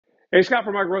Hey, Scott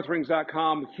from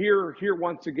MyGrowthRings.com here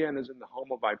once again is in the home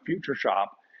of my future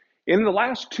shop. In the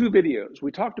last two videos,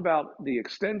 we talked about the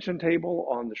extension table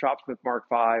on the Shopsmith Mark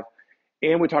V,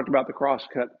 and we talked about the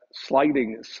crosscut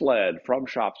sliding sled from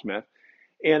Shopsmith.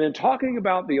 And in talking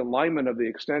about the alignment of the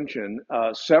extension,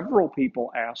 several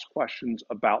people asked questions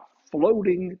about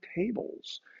floating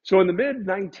tables. So in the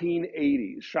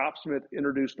mid-1980s, Shopsmith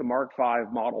introduced the Mark V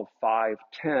Model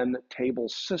 510 table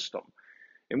system.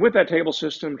 And with that table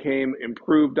system came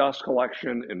improved dust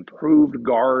collection, improved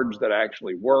guards that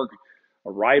actually work,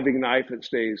 a riving knife that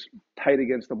stays tight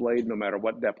against the blade no matter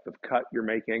what depth of cut you're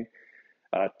making,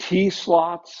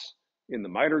 T-slots in the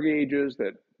miter gauges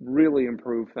that really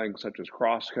improve things such as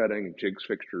cross-cutting, jigs,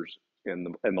 fixtures, and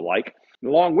the like.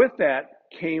 And along with that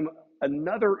came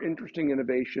another interesting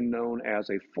innovation known as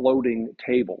a floating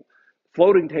table.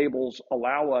 Floating tables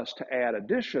allow us to add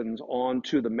additions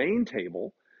onto the main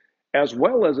table as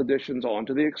well as additions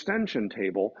onto the extension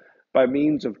table by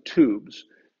means of tubes.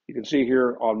 You can see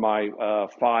here on my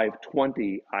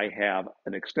 520, I have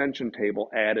an extension table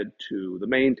added to the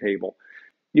main table.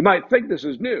 You might think this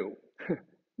is new.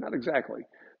 Not exactly.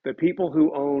 The people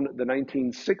who own the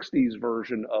 1960s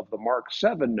version of the Mark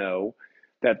VII know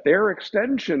that their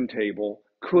extension table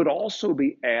could also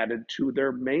be added to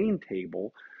their main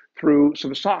table through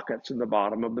some sockets in the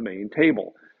bottom of the main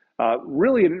table.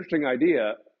 Really an interesting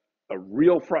idea. A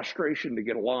real frustration to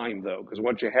get aligned though, because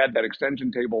once you had that extension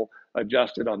table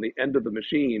adjusted on the end of the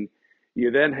machine,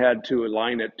 you then had to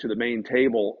align it to the main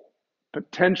table,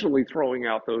 potentially throwing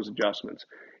out those adjustments.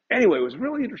 Anyway, it was a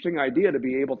really interesting idea to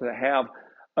be able to have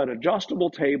an adjustable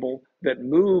table that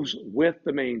moves with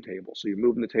the main table. So you're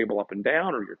moving the table up and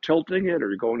down, or you're tilting it, or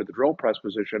you're going to the drill press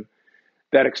position.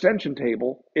 That extension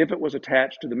table, if it was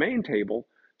attached to the main table,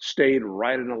 stayed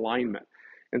right in alignment.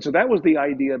 And so that was the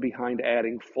idea behind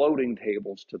adding floating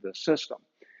tables to this system.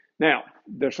 Now,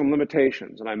 there's some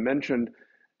limitations, and I mentioned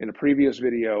in a previous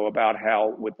video about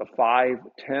how with the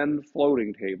 510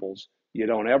 floating tables, you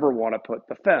don't ever want to put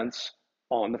the fence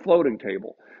on the floating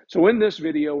table. So in this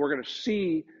video, we're going to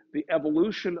see the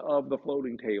evolution of the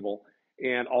floating table,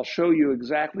 and I'll show you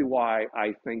exactly why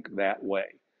I think that way.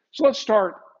 So let's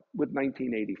start with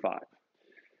 1985.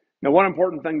 Now, one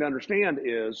important thing to understand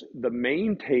is the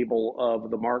main table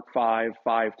of the Mark V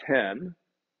 510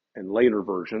 and later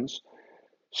versions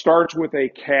starts with a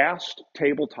cast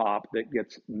tabletop that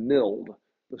gets milled.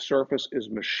 The surface is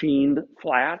machined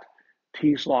flat,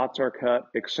 T-slots are cut,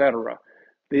 etc.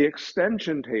 The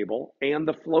extension table and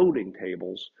the floating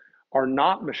tables are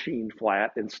not machined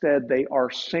flat. Instead, they are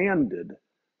sanded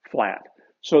flat.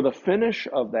 So the finish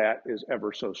of that is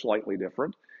ever so slightly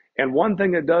different. And one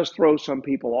thing that does throw some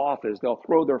people off is they'll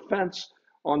throw their fence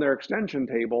on their extension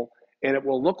table and it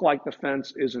will look like the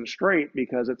fence isn't straight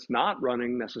because it's not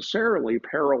running necessarily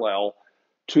parallel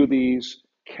to these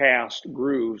cast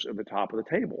grooves at the top of the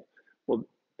table. Well,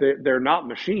 they're not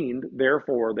machined,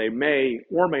 therefore they may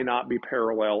or may not be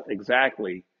parallel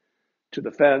exactly to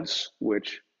the fence,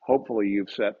 which hopefully you've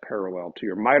set parallel to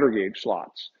your miter gauge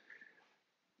slots.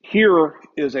 Here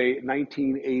is a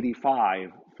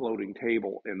 1985 floating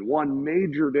table, and one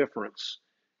major difference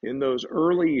in those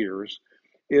early years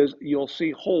is you'll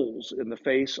see holes in the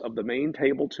face of the main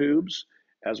table tubes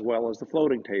as well as the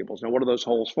floating tables. Now, what are those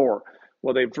holes for?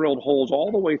 Well, they've drilled holes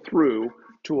all the way through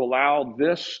to allow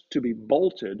this to be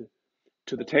bolted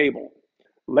to the table.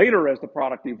 Later, as the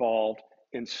product evolved,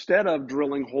 instead of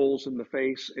drilling holes in the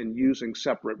face and using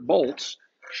separate bolts,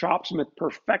 Shopsmith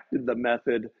perfected the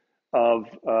method of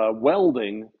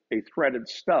welding a threaded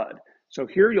stud. So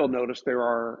here you'll notice there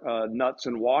are nuts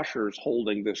and washers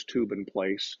holding this tube in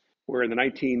place, where in the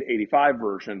 1985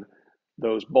 version,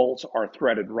 those bolts are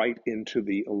threaded right into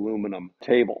the aluminum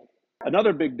table.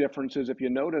 Another big difference is if you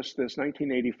notice this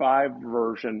 1985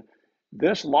 version,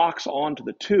 this locks onto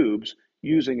the tubes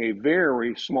using a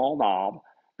very small knob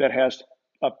that has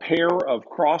a pair of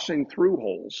crossing through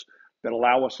holes that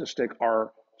allow us to stick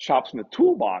our Shopsmith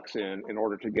toolbox in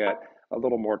order to get a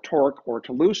little more torque or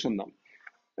to loosen them.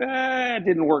 It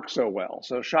didn't work so well.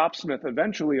 So Shopsmith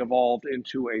eventually evolved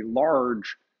into a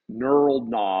large knurled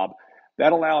knob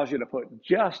that allows you to put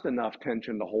just enough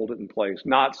tension to hold it in place,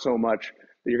 not so much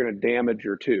that you're going to damage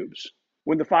your tubes.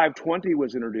 When the 520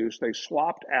 was introduced, they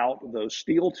swapped out those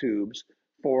steel tubes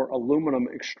for aluminum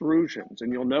extrusions.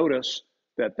 And you'll notice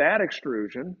that that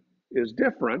extrusion is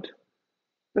different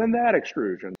than that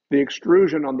extrusion. The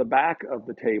extrusion on the back of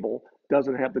the table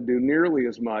doesn't have to do nearly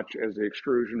as much as the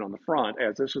extrusion on the front,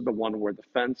 as this is the one where the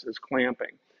fence is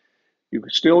clamping. You can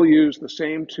still use the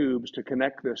same tubes to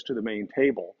connect this to the main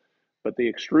table, but the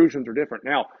extrusions are different.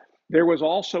 Now, there was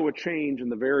also a change in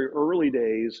the very early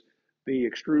days The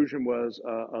extrusion was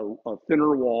a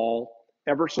thinner wall,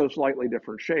 ever so slightly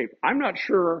different shape. I'm not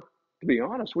sure, to be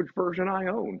honest, which version I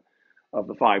own of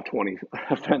the 520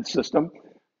 fence system,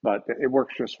 but it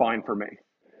works just fine for me.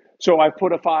 So I've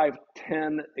put a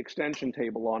 510 extension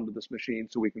table onto this machine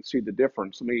so we can see the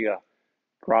difference. Let me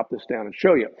drop this down and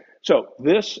show you. So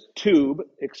this tube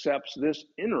accepts this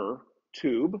inner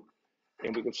tube,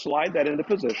 and we can slide that into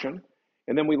position,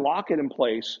 and then we lock it in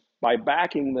place by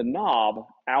backing the knob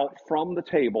out from the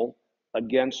table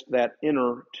against that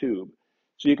inner tube.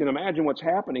 So you can imagine what's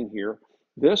happening here.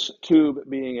 This tube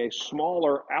being a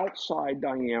smaller outside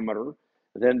diameter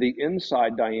than the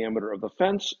inside diameter of the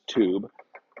fence tube,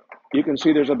 you can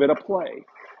see there's a bit of play.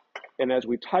 And as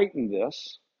we tighten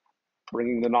this,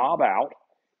 bringing the knob out,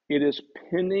 it is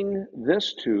pinning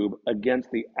this tube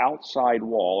against the outside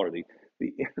wall, or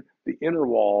the inner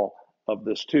wall of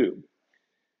this tube.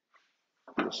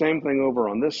 Do the same thing over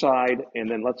on this side,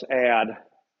 and then let's add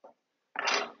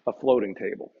a floating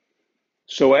table.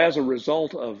 So as a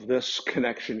result of this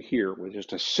connection here, with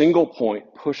just a single point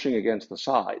pushing against the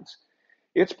sides,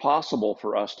 it's possible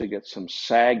for us to get some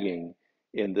sagging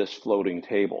in this floating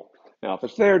table. Now, if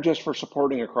it's there just for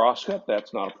supporting a crosscut,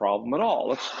 that's not a problem at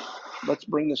all. Let's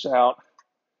bring this out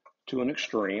to an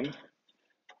extreme.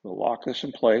 We'll lock this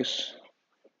in place.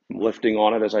 I'm lifting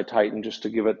on it as I tighten just to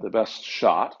give it the best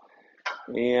shot.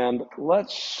 And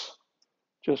let's,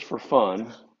 just for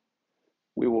fun,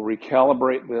 we will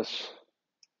recalibrate this.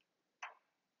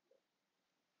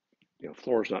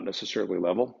 Floor is not necessarily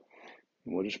level.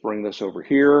 And we'll just bring this over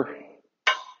here.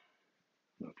 I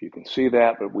don't know if you can see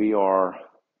that, but we are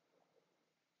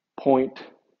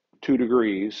 0.2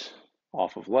 degrees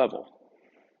off of level.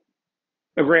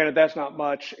 Now, granted, that's not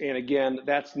much, and again,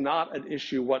 that's not an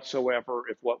issue whatsoever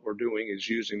if what we're doing is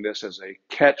using this as a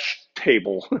catch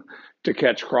table to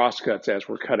catch crosscuts as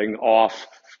we're cutting off,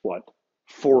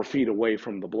 4 feet away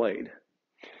from the blade.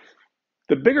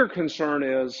 The bigger concern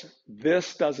is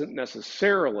this doesn't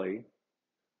necessarily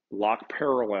lock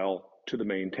parallel to the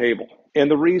main table. And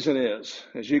the reason is,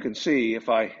 as you can see, if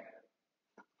I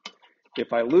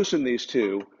loosen these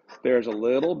two, there's a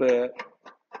little bit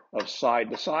of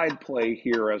side-to-side play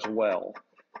here as well.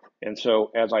 And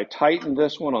so as I tighten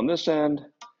this one on this end,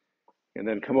 and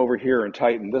then come over here and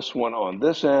tighten this one on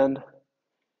this end,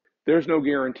 there's no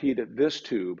guarantee that this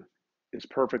tube is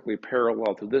perfectly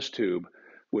parallel to this tube,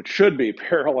 which should be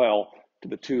parallel to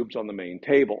the tubes on the main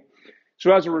table.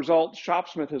 So as a result,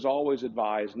 Shopsmith has always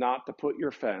advised not to put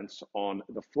your fence on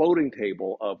the floating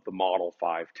table of the Model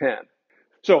 510.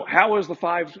 So how is the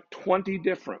 520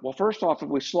 different? Well, first off, if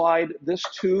we slide this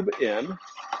tube in,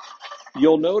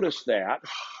 you'll notice that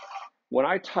when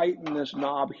I tighten this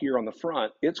knob here on the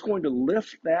front, it's going to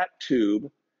lift that tube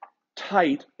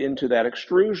tight into that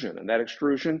extrusion. And that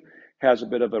extrusion has a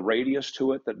bit of a radius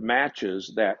to it that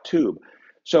matches that tube.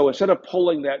 So instead of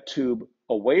pulling that tube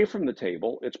away from the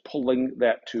table, it's pulling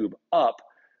that tube up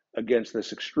against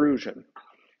this extrusion.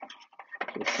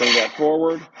 So let's bring that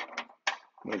forward.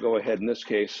 I'm going to go ahead in this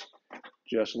case,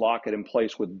 just lock it in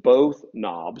place with both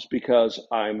knobs because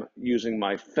I'm using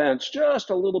my fence just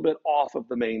a little bit off of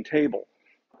the main table.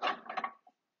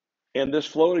 And this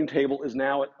floating table is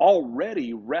now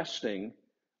already resting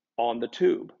on the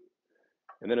tube.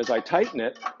 And then as I tighten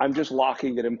it, I'm just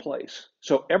locking it in place.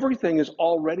 So everything is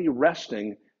already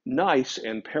resting nice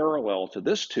and parallel to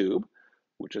this tube,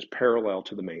 which is parallel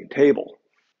to the main table.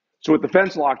 So with the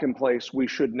fence locked in place, we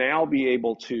should now be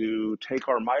able to take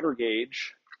our miter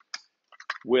gauge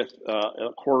with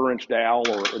a 1/4-inch dowel,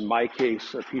 or in my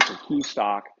case, a piece of key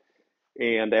stock.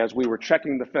 And as we were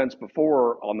checking the fence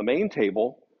before on the main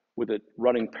table, with it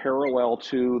running parallel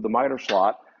to the miter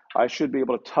slot, I should be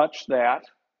able to touch that,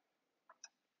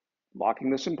 locking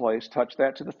this in place, touch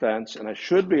that to the fence, and I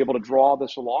should be able to draw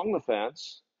this along the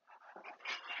fence,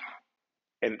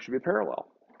 and it should be parallel.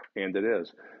 And it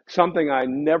is. Something I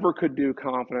never could do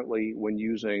confidently when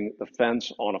using the fence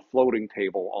on a floating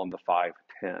table on the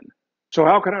 510. So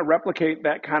how can I replicate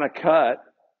that kind of cut,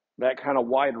 that kind of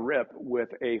wide rip with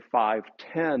a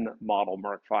 510 model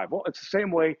Mark V? Well, it's the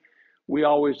same way we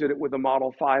always did it with the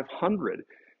Model 500.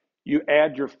 You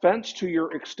add your fence to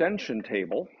your extension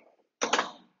table,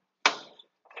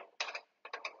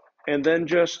 and then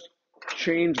just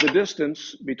change the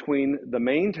distance between the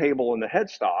main table and the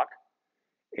headstock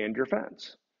and your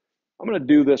fence. I'm going to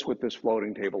do this with this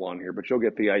floating table on here, but you'll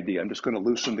get the idea. I'm just going to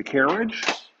loosen the carriage,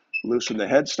 loosen the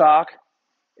headstock,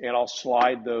 and I'll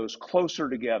slide those closer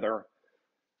together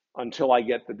until I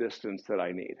get the distance that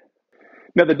I need.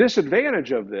 Now, the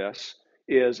disadvantage of this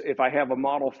is if I have a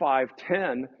Model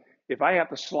 510, if I have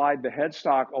to slide the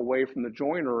headstock away from the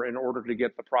joiner in order to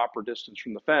get the proper distance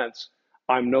from the fence,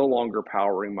 I'm no longer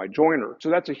powering my joiner. So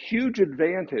that's a huge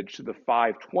advantage to the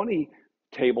 520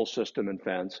 table system and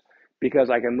fence, because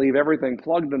I can leave everything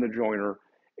plugged in the joiner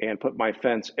and put my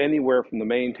fence anywhere from the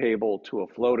main table to a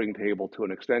floating table to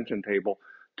an extension table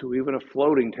to even a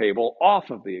floating table off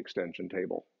of the extension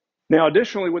table. Now,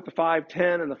 additionally, with the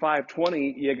 510 and the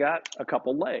 520, you got a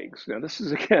couple legs. Now, this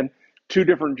is, again, two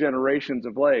different generations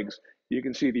of legs. You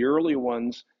can see the early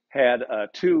ones had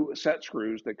two set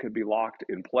screws that could be locked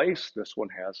in place. This one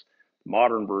has, the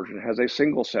modern version, has a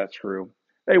single set screw.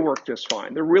 They work just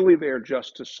fine. They're really there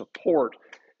just to support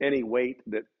any weight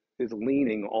that is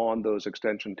leaning on those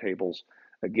extension tables,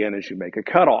 again, as you make a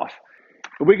cutoff.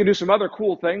 But we can do some other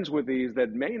cool things with these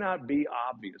that may not be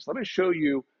obvious. Let me show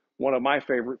you one of my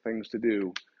favorite things to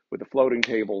do with the floating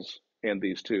tables and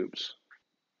these tubes.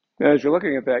 Now, as you're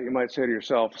looking at that, you might say to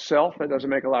yourself, Self, that doesn't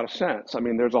make a lot of sense. I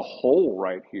mean, there's a hole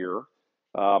right here.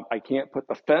 I can't put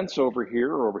the fence over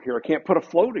here or over here. I can't put a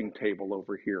floating table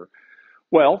over here.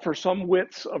 Well, for some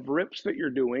widths of rips that you're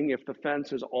doing, if the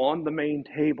fence is on the main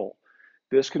table,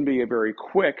 this can be a very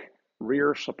quick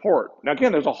rear support. Now,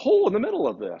 again, there's a hole in the middle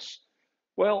of this.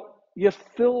 Well, you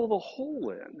fill the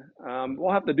hole in.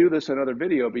 We'll have to do this in another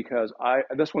video because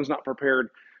this one's not prepared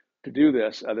to do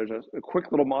this. There's a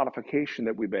quick little modification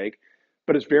that we make,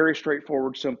 but it's very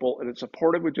straightforward, simple, and it's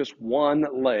supported with just one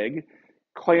leg,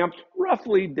 clamped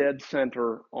roughly dead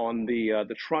center on the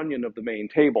trunnion of the main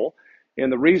table.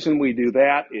 And the reason we do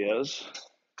that is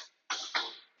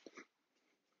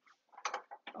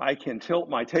I can tilt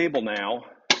my table now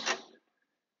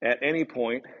at any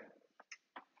point,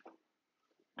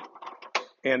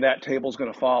 and that table's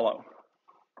going to follow.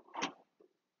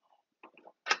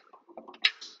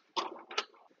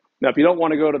 Now, if you don't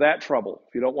want to go to that trouble,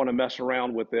 if you don't want to mess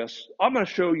around with this, I'm going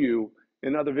to show you in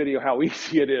another video how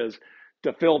easy it is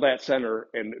to fill that center,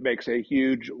 and it makes a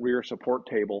huge rear support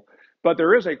table. But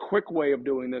there is a quick way of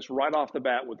doing this right off the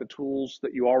bat with the tools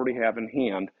that you already have in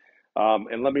hand.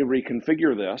 And let me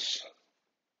reconfigure this.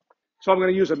 So I'm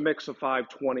going to use a mix of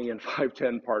 520 and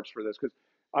 510 parts for this because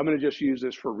I'm going to just use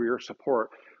this for rear support.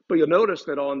 But you'll notice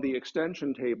that on the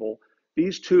extension table,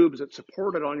 these tubes that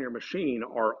support it on your machine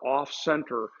are off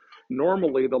center.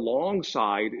 Normally, the long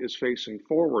side is facing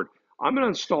forward. I'm going to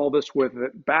install this with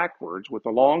it backwards, with the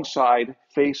long side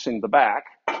facing the back.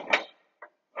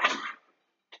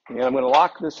 And I'm going to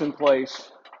lock this in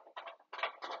place.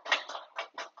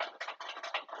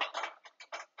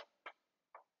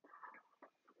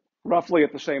 Roughly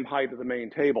at the same height of the main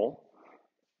table.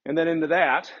 And then into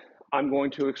that, I'm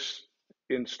going to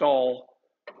install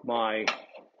my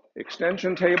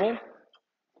extension table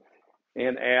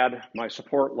and add my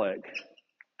support leg.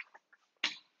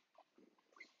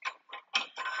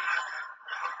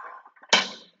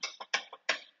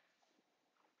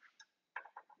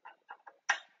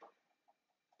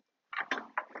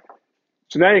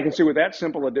 So now you can see with that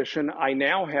simple addition, I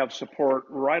now have support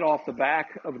right off the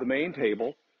back of the main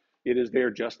table. It is there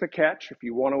just to catch. If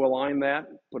you want to align that,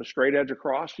 put a straight edge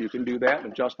across, you can do that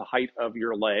and adjust the height of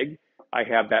your leg. I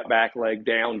have that back leg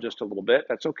down just a little bit.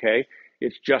 That's okay.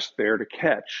 It's just there to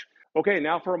catch. Okay,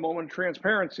 now for a moment of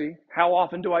transparency. How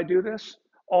often do I do this?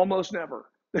 Almost never.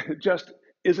 It just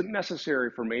isn't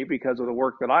necessary for me because of the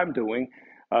work that I'm doing.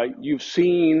 You've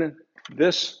seen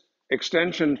this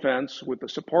extension fence with the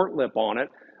support lip on it.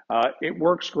 It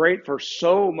works great for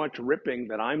so much ripping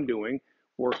that I'm doing,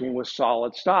 working with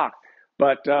solid stock.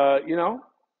 But, you know,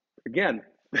 again,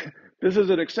 this is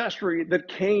an accessory that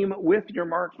came with your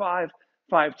Mark V,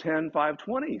 510,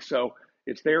 520. So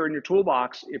it's there in your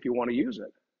toolbox if you want to use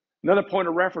it. Another point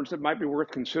of reference that might be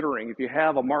worth considering, if you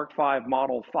have a Mark V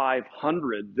model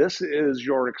 500, this is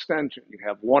your extension. You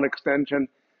have one extension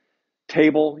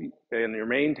table in your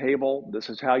main table. This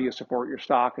is how you support your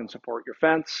stock and support your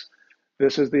fence.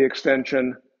 This is the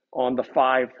extension on the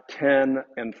 510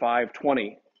 and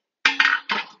 520.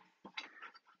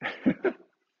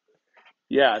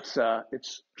 Yeah,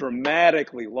 it's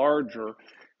dramatically larger.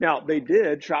 Now,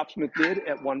 Shopsmith did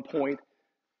at one point,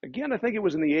 again, I think it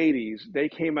was in the 80s, they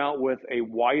came out with a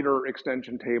wider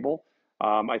extension table.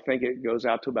 I think it goes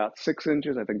out to about 6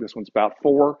 inches. I think this one's about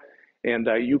 4. And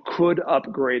you could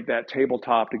upgrade that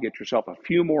tabletop to get yourself a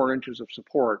few more inches of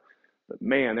support. But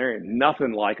man, there ain't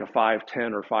nothing like a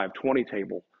 510 or 520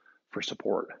 table for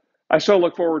support. I so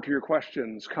look forward to your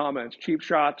questions, comments, cheap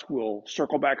shots. We'll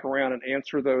circle back around and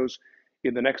answer those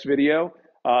in the next video.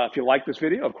 If you like this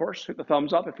video, of course, hit the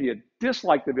thumbs up. If you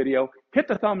dislike the video, hit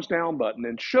the thumbs down button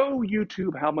and show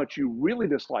YouTube how much you really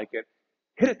dislike it.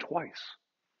 Hit it twice.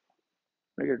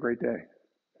 Make it a great day.